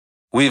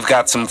We've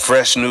got some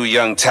fresh new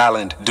young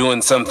talent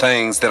doing some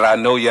things that I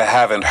know you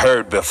haven't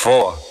heard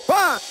before.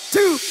 1,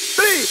 2,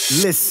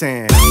 3,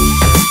 listen.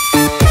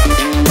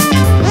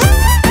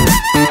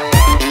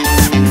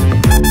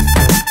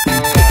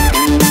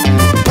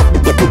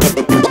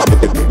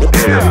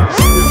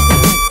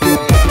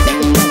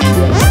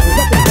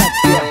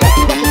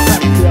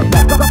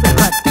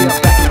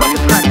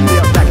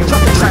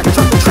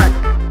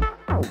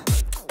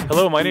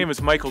 Hello, my name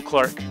is Michael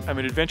Clark. I'm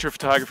an adventure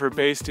photographer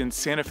based in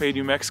Santa Fe,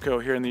 New Mexico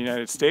here in the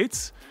United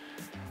States.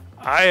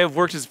 I have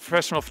worked as a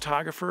professional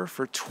photographer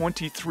for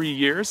 23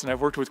 years, and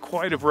I've worked with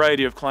quite a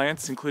variety of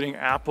clients, including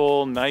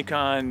Apple,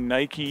 Nikon,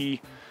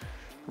 Nike,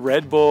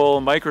 Red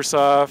Bull,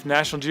 Microsoft,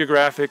 National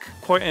Geographic,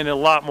 and a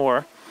lot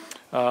more.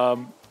 I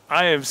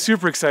am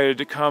super excited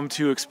to come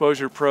to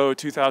ExposurePRO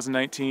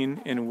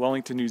 2019 in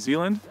Wellington, New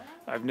Zealand.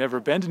 I've never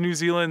been to New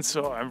Zealand,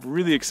 so I'm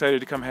really excited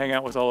to come hang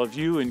out with all of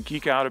you and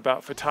geek out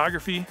about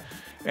photography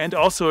and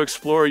also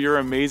explore your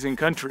amazing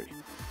country.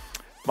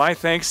 My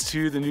thanks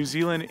to the New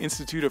Zealand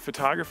Institute of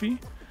Photography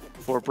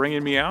for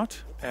bringing me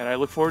out, and I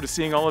look forward to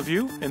seeing all of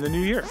you in the new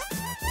year.